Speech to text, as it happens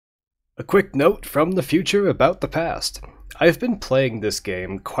A quick note from the future about the past. I've been playing this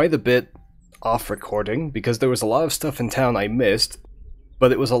game quite a bit off recording because there was a lot of stuff in town I missed,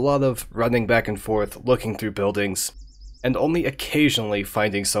 but it was a lot of running back and forth, looking through buildings, and only occasionally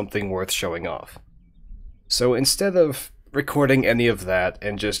finding something worth showing off. So instead of recording any of that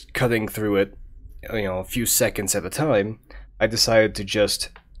and just cutting through it, a few seconds at a time, I decided to just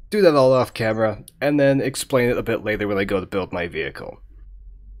do that all off camera and then explain it a bit later when I go to build my vehicle.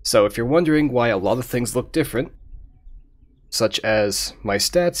 So if you're wondering why a lot of things look different, such as my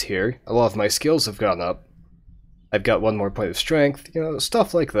stats here, a lot of my skills have gone up, I've got 1 more point of strength,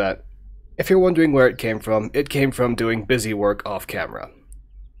 stuff like that. If you're wondering where it came from doing busy work off camera.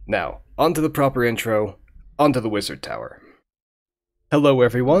 Now, onto the proper intro, onto the Wizard Tower. Hello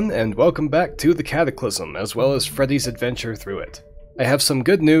everyone, and welcome back to the Cataclysm, as well as Freddy's adventure through it. I have some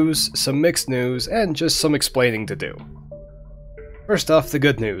good news, some mixed news, and just some explaining to do. First off, the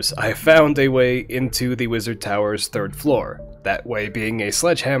good news. I found a way into the Wizard Tower's 3rd floor, that way being a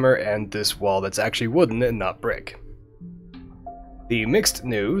sledgehammer and this wall that's actually wooden and not brick. The mixed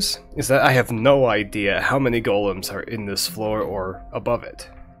news is that I have no idea how many golems are in this floor or above it.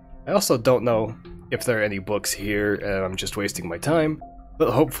 I also don't know if there are any books here and I'm just wasting my time,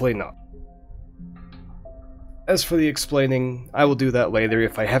 but hopefully not. As for the explaining, I will do that later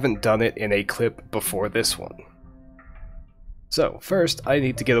if I haven't done it in a clip before this one. So, first, I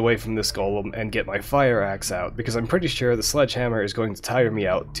need to get away from this golem and get my fire axe out, because I'm pretty sure the sledgehammer is going to tire me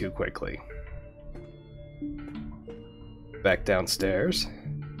out too quickly. Back downstairs.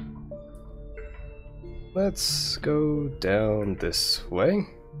 Let's go down this way.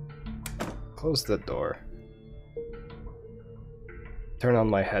 Close the door. Turn on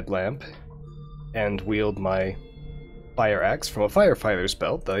my headlamp, and wield my fire axe from a firefighter's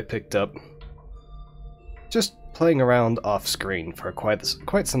belt that I picked up just playing around off-screen for quite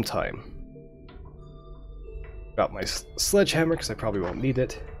some time. Got my sledgehammer because I probably won't need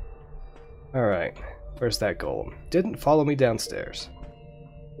it. Alright, where's that golem? Didn't follow me downstairs.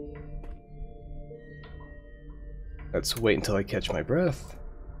 Let's wait until I catch my breath.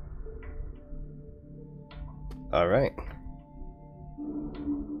 Alright.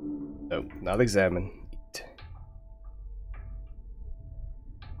 Nope, not examine. Eat.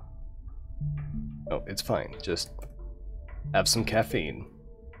 Oh, it's fine. Just have some caffeine.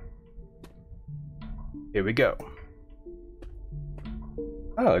 Here we go.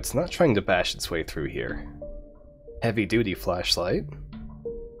 Oh, it's not trying to bash its way through here. Heavy-duty flashlight.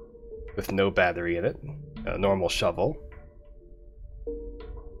 With no battery in it. A normal shovel.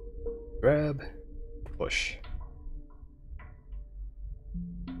 Grab. Push.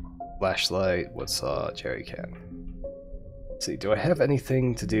 Flashlight. What's a jerry can? Let's see, do I have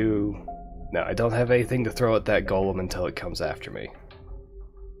anything to do? No, I don't have anything to throw at that golem until it comes after me.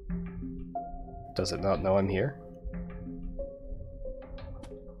 Does it not know I'm here?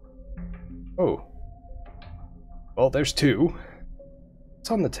 Oh. Well, there's 2. What's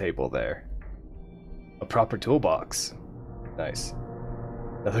on the table there? A proper toolbox. Nice.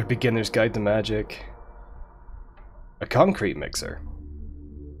 Another beginner's guide to magic. A concrete mixer.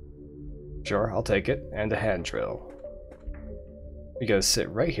 Sure, I'll take it. And a hand drill. We gotta sit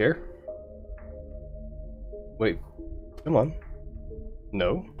right here. Wait, come on.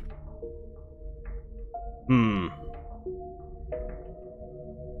 No?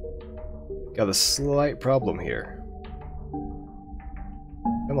 Got a slight problem here.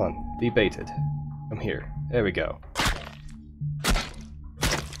 Come on, be baited. Come here. There we go.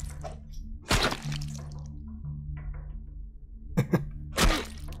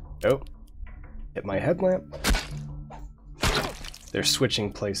 Oh. Hit my headlamp. They're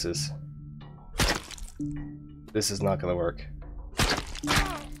switching places. This is not gonna work.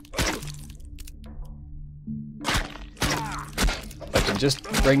 I can just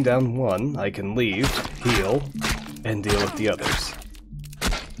bring down one, I can leave, heal, and deal with the others.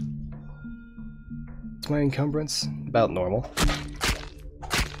 What's my encumbrance? About normal.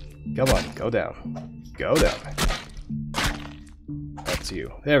 Come on, go down. Go down. That's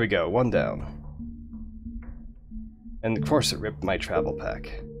you. There we go, 1 down. And of course it ripped my travel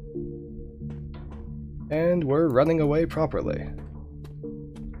pack. And we're running away properly.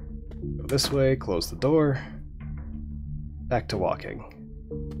 Go this way, close the door. Back to walking.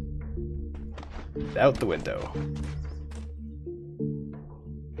 Out the window.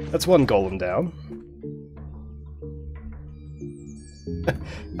 That's 1 golem down.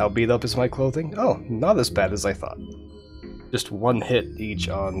 How beat up is my clothing? Oh, not as bad as I thought. Just 1 hit each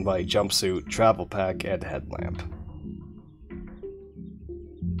on my jumpsuit, travel pack, and headlamp.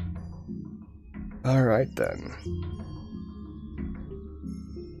 Alright then.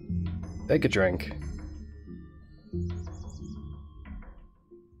 Take a drink.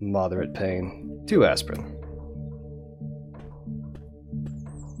 Moderate pain. 2 aspirin.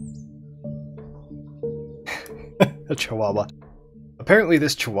 A chihuahua. Apparently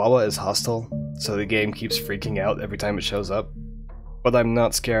this chihuahua is hostile, so the game keeps freaking out every time it shows up. But I'm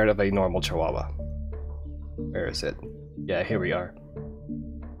not scared of a normal chihuahua. Where is it? Yeah, here we are.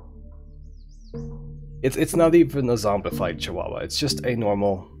 It's not even a zombified chihuahua, it's just a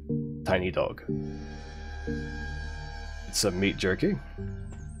normal, tiny dog. Some meat jerky.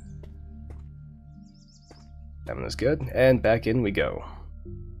 Stamina is good, and back in we go.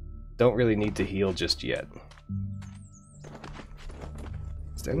 Don't really need to heal just yet.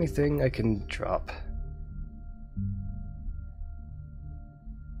 Is there anything I can drop?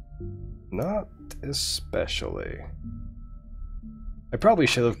 Not especially. I probably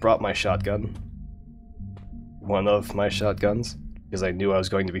should have brought my shotgun. One of my shotguns, because I knew I was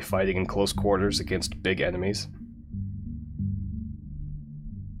going to be fighting in close quarters against big enemies.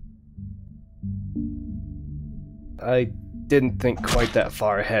 I didn't think quite that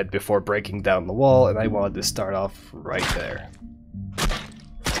far ahead before breaking down the wall, and I wanted to start off right there.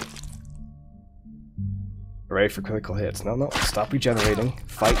 Hooray for critical hits. No, stop regenerating.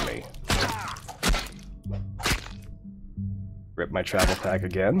 Fight me. Rip my travel pack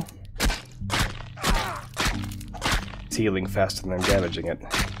again. It's healing faster than I'm damaging it.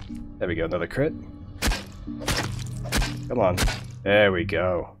 There we go, another crit. Come on. There we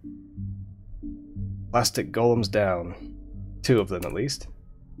go. Plastic golems down. 2 of them at least.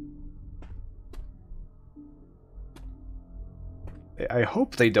 I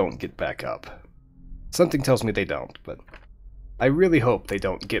hope they don't get back up. Something tells me they don't, but I really hope they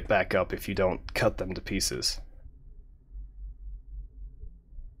don't get back up if you don't cut them to pieces.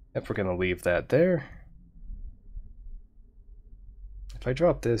 Yep, we're gonna leave that there. If I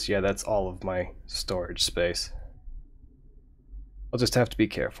drop this, yeah, that's all of my storage space. I'll just have to be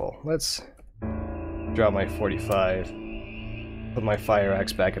careful. Let's drop my 45, put my fire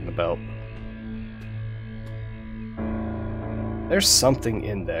axe back in the belt. There's something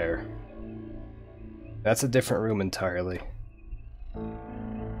in there. That's a different room entirely.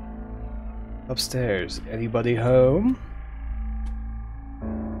 Upstairs. Anybody home?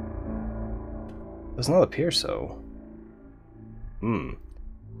 Does not appear so.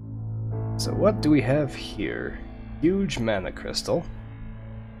 So what do we have here? Huge mana crystal.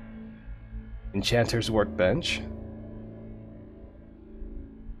 Enchanter's workbench.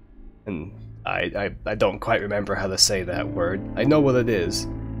 And I don't quite remember how to say that word. I know what it is.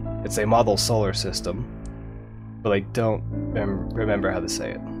 It's a model solar system, but I don't remember how to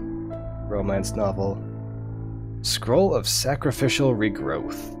say it. Romance novel. Scroll of Sacrificial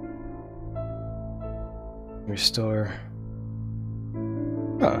Regrowth. Restore.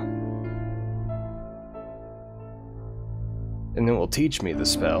 Huh. And it will teach me the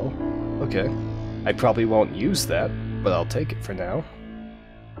spell. Okay. I probably won't use that, but I'll take it for now.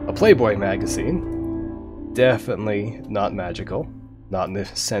 A Playboy magazine. Definitely not magical. Not in the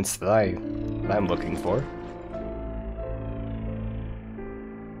sense that I'm looking for.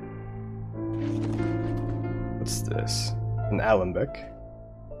 What's this? An alembic.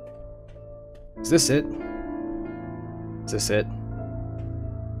 Is this it? Is this it?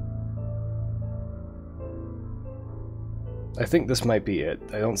 I think this might be it.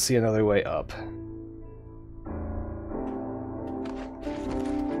 I don't see another way up.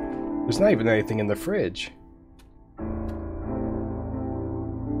 There's not even anything in the fridge.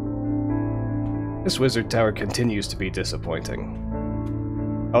 This wizard tower continues to be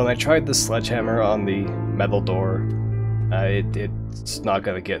disappointing. Oh, and I tried the sledgehammer on the metal door. It's not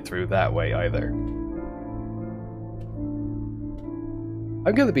gonna get through that way either.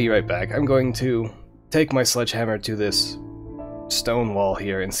 I'm gonna be right back. I'm going to take my sledgehammer to this stone wall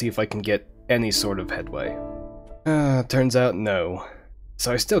here and see if I can get any sort of headway. Turns out no.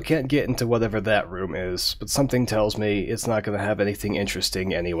 So I still can't get into whatever that room is, but something tells me it's not gonna have anything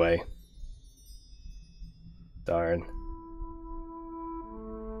interesting anyway. Darn.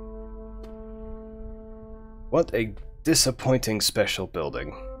 What a disappointing special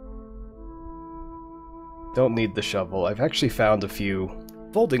building. Don't need the shovel. I've actually found a few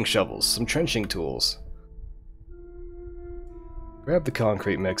folding shovels, some trenching tools. Grab the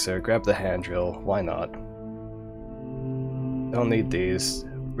concrete mixer, grab the hand drill, why not? Don't need these.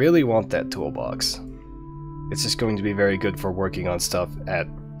 Really want that toolbox. It's just going to be very good for working on stuff at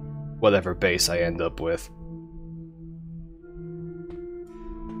whatever base I end up with.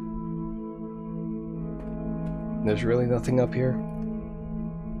 There's really nothing up here?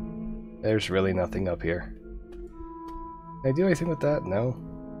 There's really nothing up here. Can I do anything with that? No.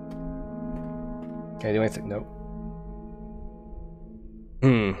 Can I do anything? Nope.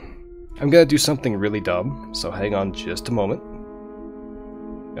 I'm gonna do something really dumb, so hang on just a moment.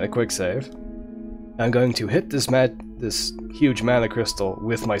 Got a quick save. I'm going to hit this huge mana crystal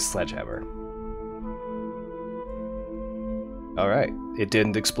with my sledgehammer. Alright, it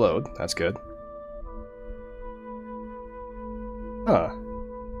didn't explode. That's good. Huh.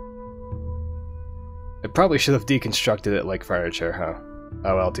 I probably should have deconstructed it like furniture, huh?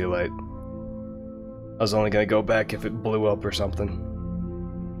 Oh well, too late. I was only gonna go back if it blew up or something.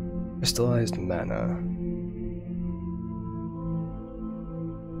 Crystallized mana.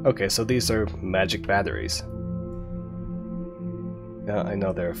 Okay, so these are magic batteries. Yeah, I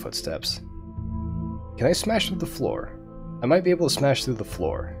know there are footsteps. Can I smash through the floor? I might be able to smash through the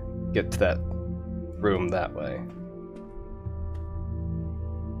floor. Get to that room that way.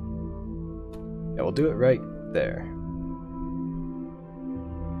 Yeah, we'll do it right there.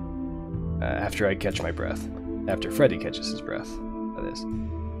 After I catch my breath. After Freddy catches his breath, that is.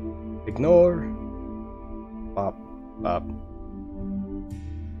 Ignore. Pop. Pop.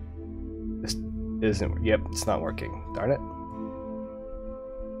 This isn't... Yep, it's not working. Darn it.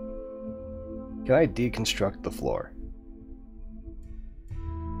 Can I deconstruct the floor?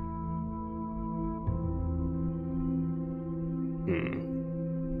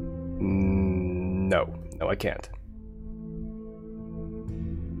 No. No, I can't.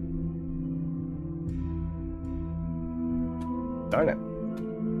 Darn it.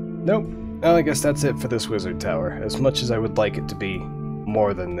 Nope. Well, I guess that's it for this wizard tower. As much as I would like it to be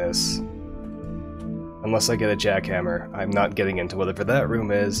more than this. Unless I get a jackhammer, I'm not getting into whatever that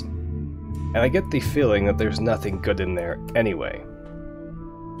room is. And I get the feeling that there's nothing good in there anyway.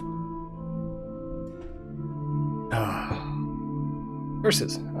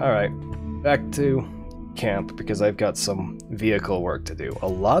 Curses. Alright. Back to camp, because I've got some vehicle work to do. A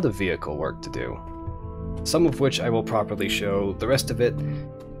lot of vehicle work to do. Some of which I will properly show, the rest of it,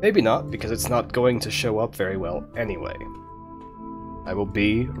 maybe not, because it's not going to show up very well anyway. I will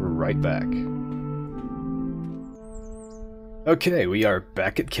be right back. Okay, we are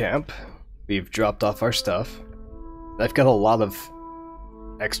back at camp. We've dropped off our stuff. I've got a lot of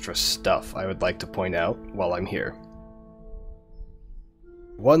extra stuff I would like to point out while I'm here.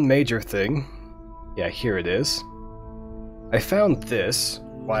 One major thing, yeah, here it is. I found this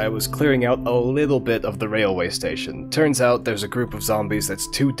while I was clearing out a little bit of the railway station. Turns out there's a group of zombies that's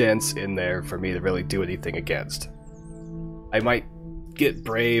too dense in there for me to really do anything against. I might get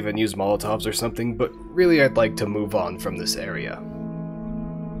brave and use Molotovs or something, but really I'd like to move on from this area.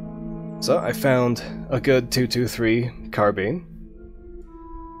 So I found a good 223 carbine.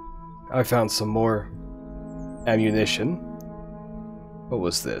 I found some more ammunition. What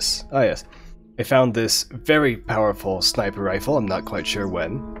was this? Ah yes. I found this very powerful sniper rifle, I'm not quite sure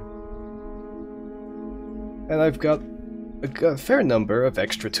when. And I've got a fair number of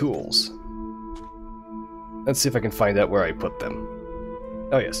extra tools. Let's see if I can find out where I put them.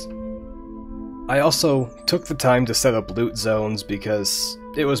 Oh yes. I also took the time to set up loot zones because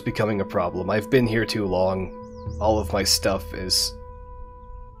it was becoming a problem. I've been here too long. All of my stuff is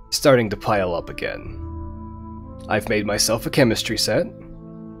starting to pile up again. I've made myself a chemistry set.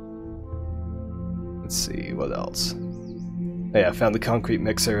 Let's see, what else? Oh yeah, I found the concrete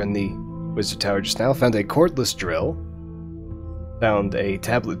mixer in the wizard tower just now. Found a cordless drill. Found a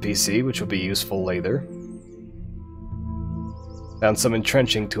tablet PC, which will be useful later. Found some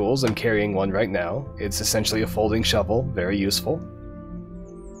entrenching tools. I'm carrying one right now. It's essentially a folding shovel, very useful.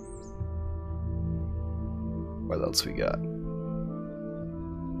 What else we got?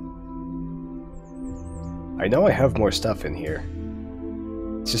 I know I have more stuff in here.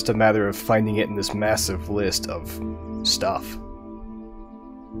 It's just a matter of finding it in this massive list of stuff.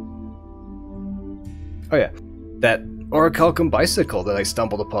 Oh yeah, that orichalcum bicycle that I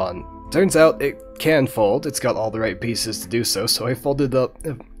stumbled upon. Turns out it can fold, it's got all the right pieces to do so, so I folded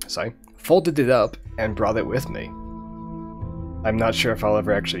it up and brought it with me. I'm not sure if I'll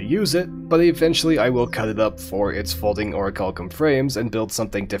ever actually use it, but eventually I will cut it up for its folding orichalcum frames and build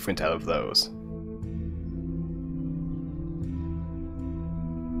something different out of those.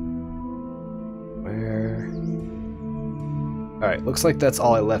 Alright, looks like that's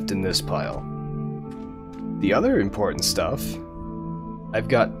all I left in this pile. The other important stuff, I've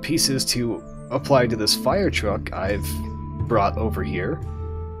got pieces to apply to this fire truck I've brought over here.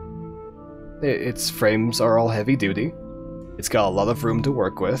 Its frames are all heavy duty. It's got a lot of room to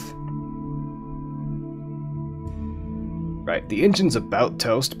work with. Right, the engine's about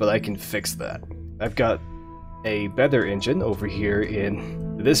toast, but I can fix that. I've got a better engine over here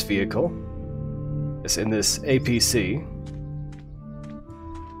in this vehicle. It's in this APC.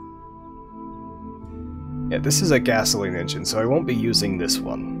 Yeah, this is a gasoline engine, so I won't be using this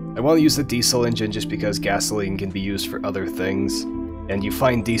one. I want to use the diesel engine just because gasoline can be used for other things, and you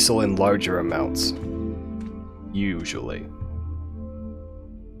find diesel in larger amounts. Usually.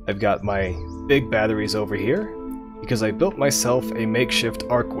 I've got my big batteries over here, because I built myself a makeshift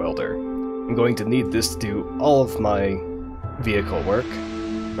arc welder. I'm going to need this to do all of my vehicle work,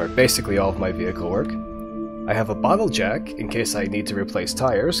 or basically all of my vehicle work. I have a bottle jack in case I need to replace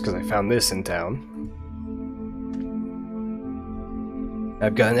tires, because I found this in town.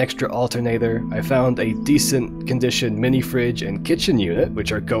 I've got an extra alternator. I found a decent condition mini fridge and kitchen unit,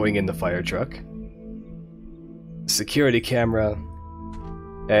 which are going in the fire truck. Security camera,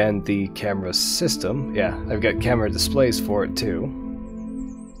 and the camera system. Yeah, I've got camera displays for it too.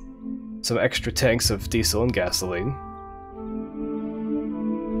 Some extra tanks of diesel and gasoline.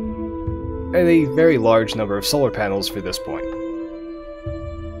 And a very large number of solar panels for this point.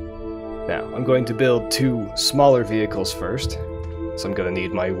 Now, I'm going to build 2 smaller vehicles first. So I'm going to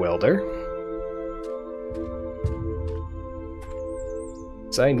need my welder.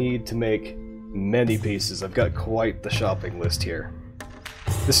 So I need to make many pieces. I've got quite the shopping list here.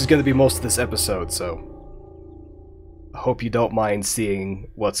 This is going to be most of this episode, so I hope you don't mind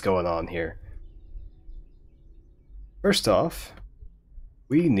seeing what's going on here. First off,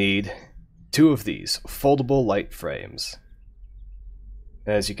 we need 2 of these foldable light frames.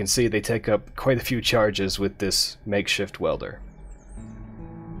 And as you can see, they take up quite a few charges with this makeshift welder.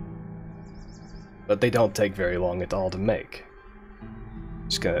 But they don't take very long at all to make.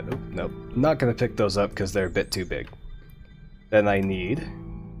 Just gonna... oh, nope. Not gonna pick those up because they're a bit too big. Then I need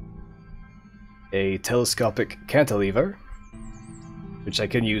a telescopic cantilever, which I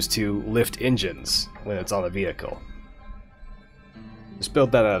can use to lift engines when it's on a vehicle. Just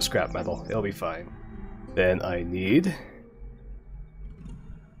build that out of scrap metal, it'll be fine. Then I need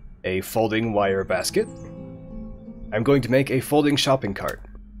a folding wire basket. I'm going to make a folding shopping cart.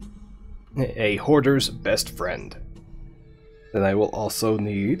 A hoarder's best friend. Then I will also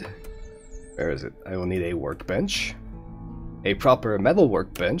need... where is it? I will need a workbench. A proper metal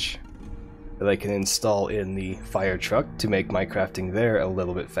workbench that I can install in the fire truck to make my crafting there a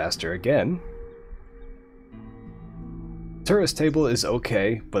little bit faster again. Tourist table is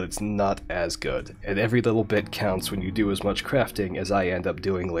okay, but it's not as good, and every little bit counts when you do as much crafting as I end up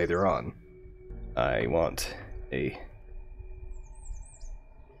doing later on. I want a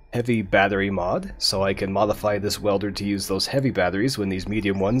heavy battery mod, so I can modify this welder to use those heavy batteries when these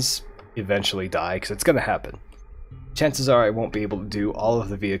medium ones eventually die, because it's going to happen. Chances are I won't be able to do all of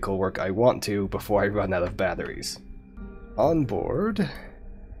the vehicle work I want to before I run out of batteries. On board,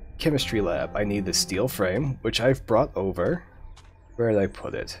 chemistry lab. I need the steel frame, which I've brought over. Where did I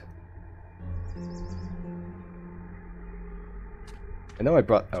put it? I know I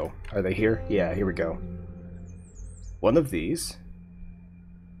brought... oh, are they here? Yeah, here we go. One of these.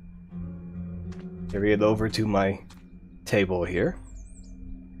 Carry it over to my table here.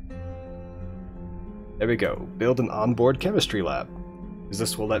 There we go. Build an onboard chemistry lab, because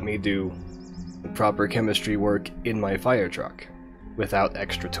this will let me do the proper chemistry work in my fire truck without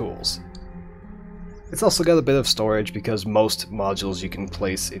extra tools. It's also got a bit of storage because most modules you can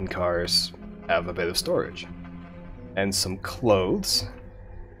place in cars have a bit of storage. And some clothes.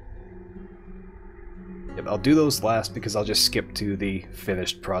 Yep, I'll do those last because I'll just skip to the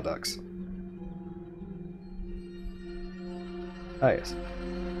finished products. Ah, yes.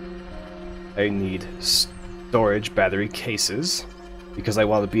 I need storage battery cases because I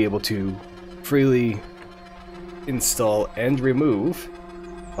want to be able to freely install and remove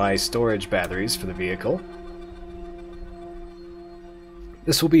my storage batteries for the vehicle.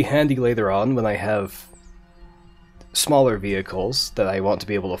 This will be handy later on when I have smaller vehicles that I want to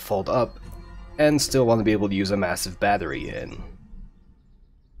be able to fold up and still want to be able to use a massive battery in.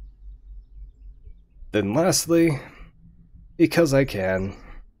 Then lastly, because I can,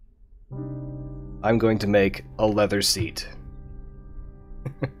 I'm going to make a leather seat.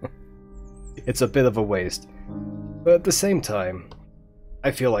 It's a bit of a waste, but at the same time,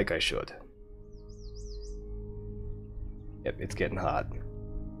 I feel like I should. Yep, it's getting hot.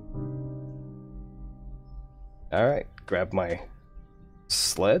 Alright, grab my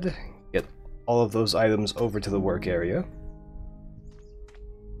sled, get all of those items over to the work area.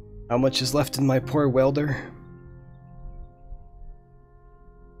 How much is left in my poor welder?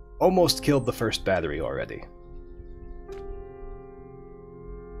 Almost killed the first battery already.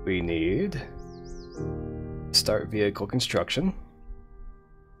 We need... start vehicle construction.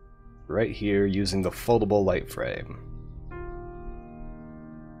 Right here using the foldable light frame.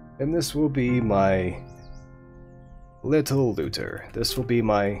 And this will be my little looter. This will be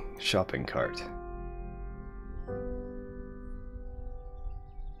my shopping cart.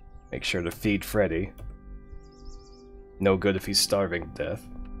 Make sure to feed Freddy. No good if he's starving to death.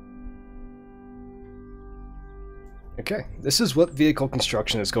 Okay, this is what vehicle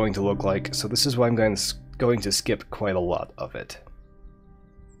construction is going to look like, so this is why I'm going to skip quite a lot of it.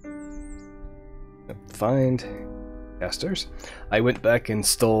 Find casters. I went back and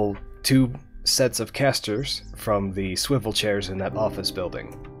stole 2 sets of casters from the swivel chairs in that office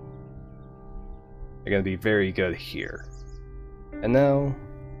building. They're going to be very good here. And now,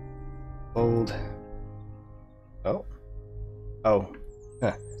 hold. Oh.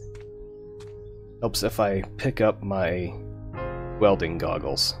 Huh. Helps if I pick up my welding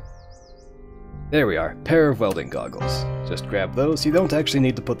goggles. There we are, pair of welding goggles. Just grab those. You don't actually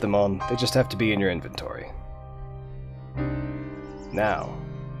need to put them on, they just have to be in your inventory. Now,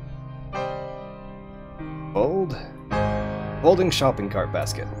 folding shopping cart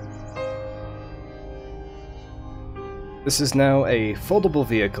basket. This is now a foldable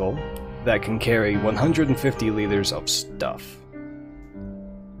vehicle that can carry 150 liters of stuff.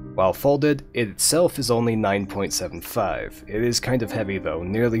 While folded, it itself is only 9.75. It is kind of heavy though,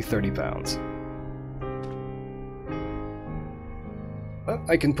 nearly 30 pounds. But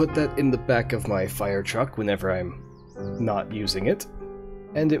I can put that in the back of my fire truck whenever I'm not using it,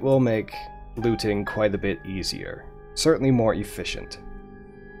 and it will make looting quite a bit easier. Certainly more efficient.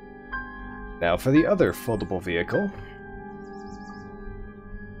 Now for the other foldable vehicle,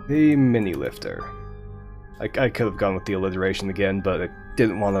 the mini lifter. I could have gone with the alliteration again, but I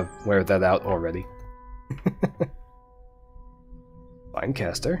didn't want to wear that out already. Find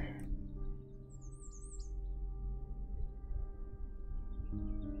caster.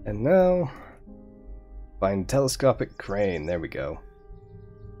 And now, find telescopic crane. There we go.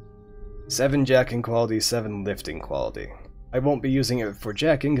 7 jacking quality, 7 lifting quality. I won't be using it for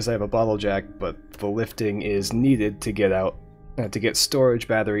jacking because I have a bottle jack, but the lifting is needed to get storage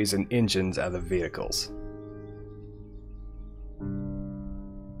batteries and engines out of vehicles.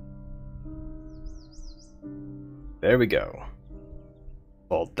 There we go.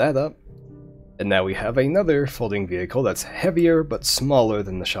 Fold that up. And now we have another folding vehicle that's heavier but smaller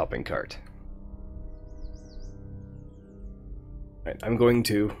than the shopping cart. Alright, I'm going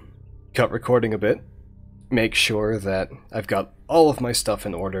to cut recording a bit, make sure that I've got all of my stuff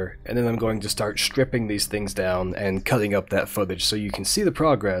in order, and then I'm going to start stripping these things down and cutting up that footage so you can see the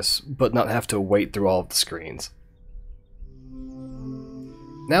progress, but not have to wait through all of the screens.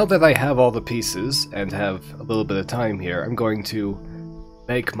 Now that I have all the pieces and have a little bit of time here, I'm going to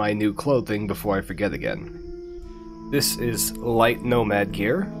make my new clothing before I forget again. This is light nomad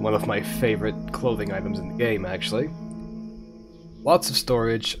gear, one of my favorite clothing items in the game actually. Lots of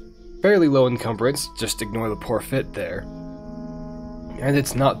storage, fairly low encumbrance, just ignore the poor fit there. And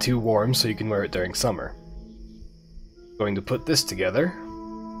it's not too warm so you can wear it during summer. Going to put this together.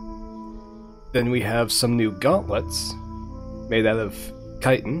 Then we have some new gauntlets, made out of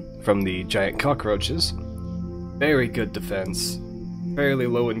chitin from the giant cockroaches. Very good defense, fairly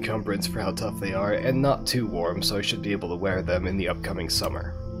low encumbrance for how tough they are, and not too warm, so I should be able to wear them in the upcoming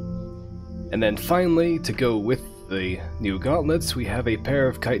summer. And then finally, to go with the new gauntlets, we have a pair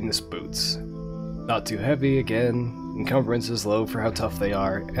of chitinous boots. Not too heavy again, encumbrance is low for how tough they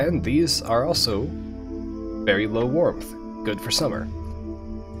are, and these are also very low warmth, good for summer.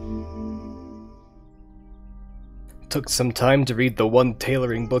 Took some time to read the one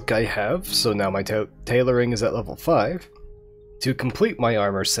tailoring book I have, so now my tailoring is at level 5. To complete my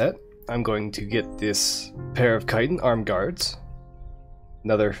armor set, I'm going to get this pair of chitin arm guards.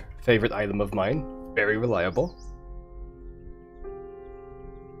 Another favorite item of mine, very reliable.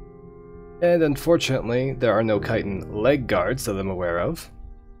 And unfortunately, there are no chitin leg guards that I'm aware of.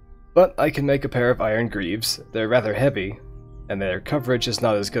 But I can make a pair of iron greaves. They're rather heavy, and their coverage is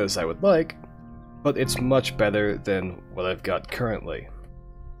not as good as I would like, but it's much better than what I've got currently.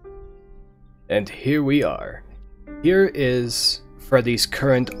 And here we are. Here is Freddy's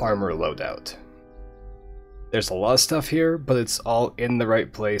current armor loadout. There's a lot of stuff here, but it's all in the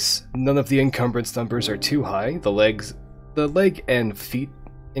right place. None of the encumbrance numbers are too high. The leg and feet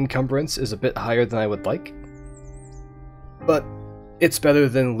encumbrance is a bit higher than I would like, but it's better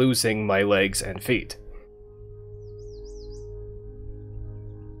than losing my legs and feet.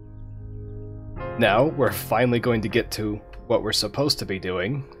 Now, we're finally going to get to what we're supposed to be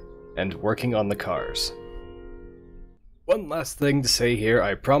doing, and working on the cars. One last thing to say here,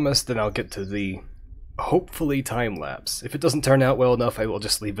 I promise, then I'll get to the hopefully time-lapse. If it doesn't turn out well enough, I will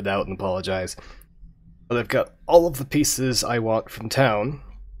just leave it out and apologize. But I've got all of the pieces I want from town.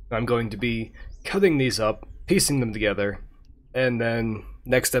 I'm going to be cutting these up, piecing them together, and then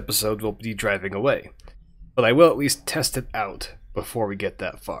next episode we'll be driving away. But I will at least test it out before we get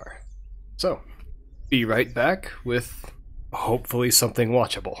that far. So, be right back with hopefully something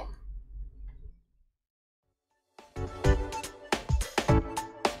watchable.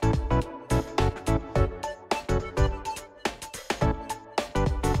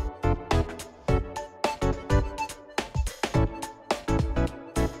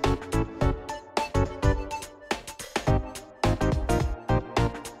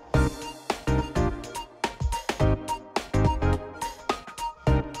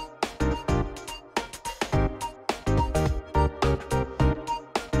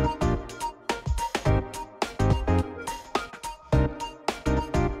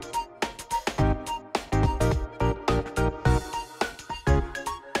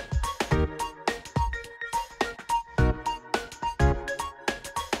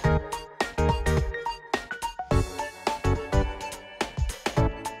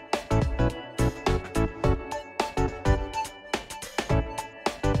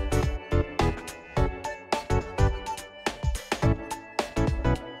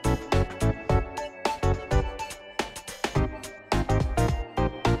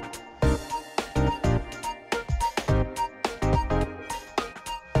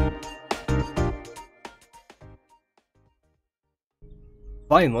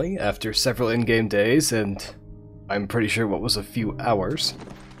 Finally, after several in-game days, and I'm pretty sure what was a few hours,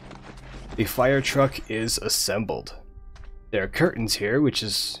 the fire truck is assembled. There are curtains here,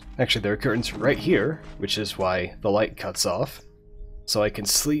 actually there are curtains right here, which is why the light cuts off, so I can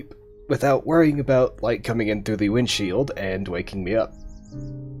sleep without worrying about light coming in through the windshield and waking me up.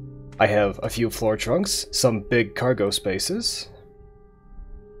 I have a few floor trunks, some big cargo spaces.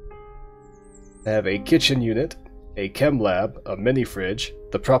 I have a kitchen unit, a chem lab, a mini fridge,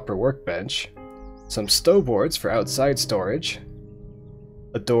 the proper workbench, some stow boards for outside storage,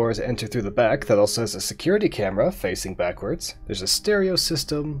 a door to enter through the back that also has a security camera facing backwards. There's a stereo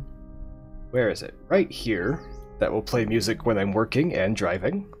system, where is it? Right here, that will play music when I'm working and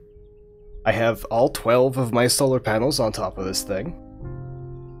driving. I have all 12 of my solar panels on top of this thing.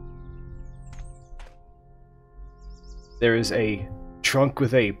 There is a trunk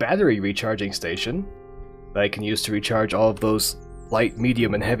with a battery recharging station that I can use to recharge all of those light,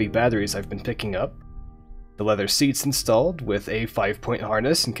 medium, and heavy batteries I've been picking up. The leather seats installed with a 5-point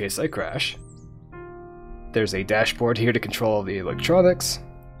harness in case I crash. There's a dashboard here to control all the electronics.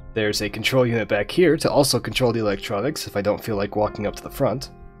 There's a control unit back here to also control the electronics if I don't feel like walking up to the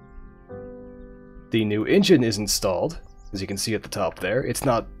front. The new engine is installed, as you can see at the top there. It's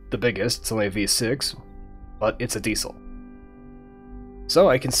not the biggest, it's only a V6, but it's a diesel. So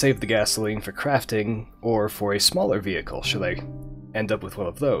I can save the gasoline for crafting, or for a smaller vehicle, should I end up with one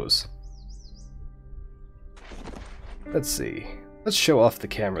of those. Let's see. Let's show off the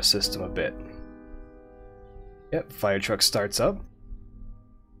camera system a bit. Yep, fire truck starts up.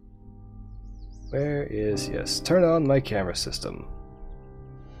 Yes, turn on my camera system.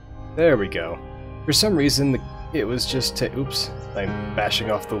 There we go. For some reason, it was just oops, I'm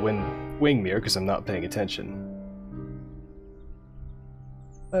bashing off the wing mirror because I'm not paying attention.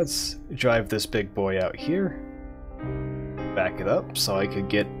 Let's drive this big boy out here, back it up so I could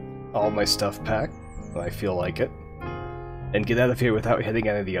get all my stuff packed when I feel like it, and get out of here without hitting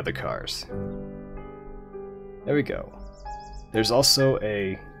any of the other cars. There we go. There's also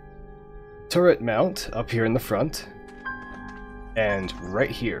a turret mount up here in the front, and right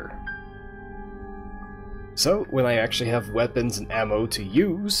here. So when I actually have weapons and ammo to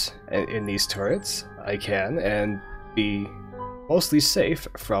use in these turrets, I can, and be mostly safe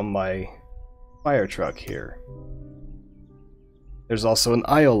from my fire truck here. There's also an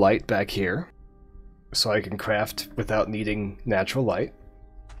IO light back here, so I can craft without needing natural light.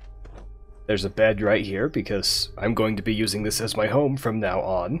 There's a bed right here because I'm going to be using this as my home from now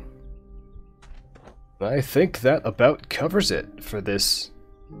on. I think that about covers it for this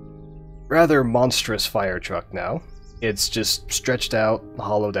rather monstrous fire truck now. It's just stretched out,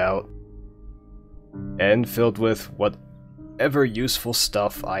 hollowed out, and filled with whatever useful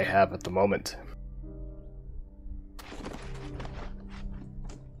stuff I have at the moment.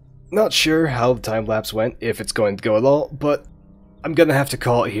 Not sure how the time-lapse went, if it's going to go at all, but I'm gonna have to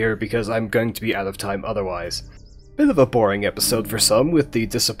call it here because I'm going to be out of time otherwise. Bit of a boring episode for some, with the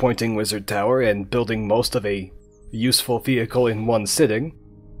disappointing wizard tower and building most of a useful vehicle in one sitting,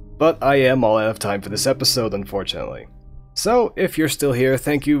 but I am all out of time for this episode, unfortunately. So, if you're still here,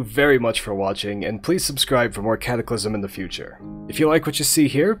 thank you very much for watching, and please subscribe for more Cataclysm in the future. If you like what you see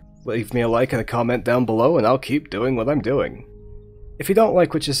here, leave me a like and a comment down below and I'll keep doing what I'm doing. If you don't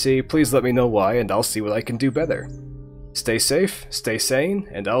like what you see, please let me know why and I'll see what I can do better. Stay safe, stay sane,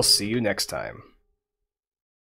 and I'll see you next time.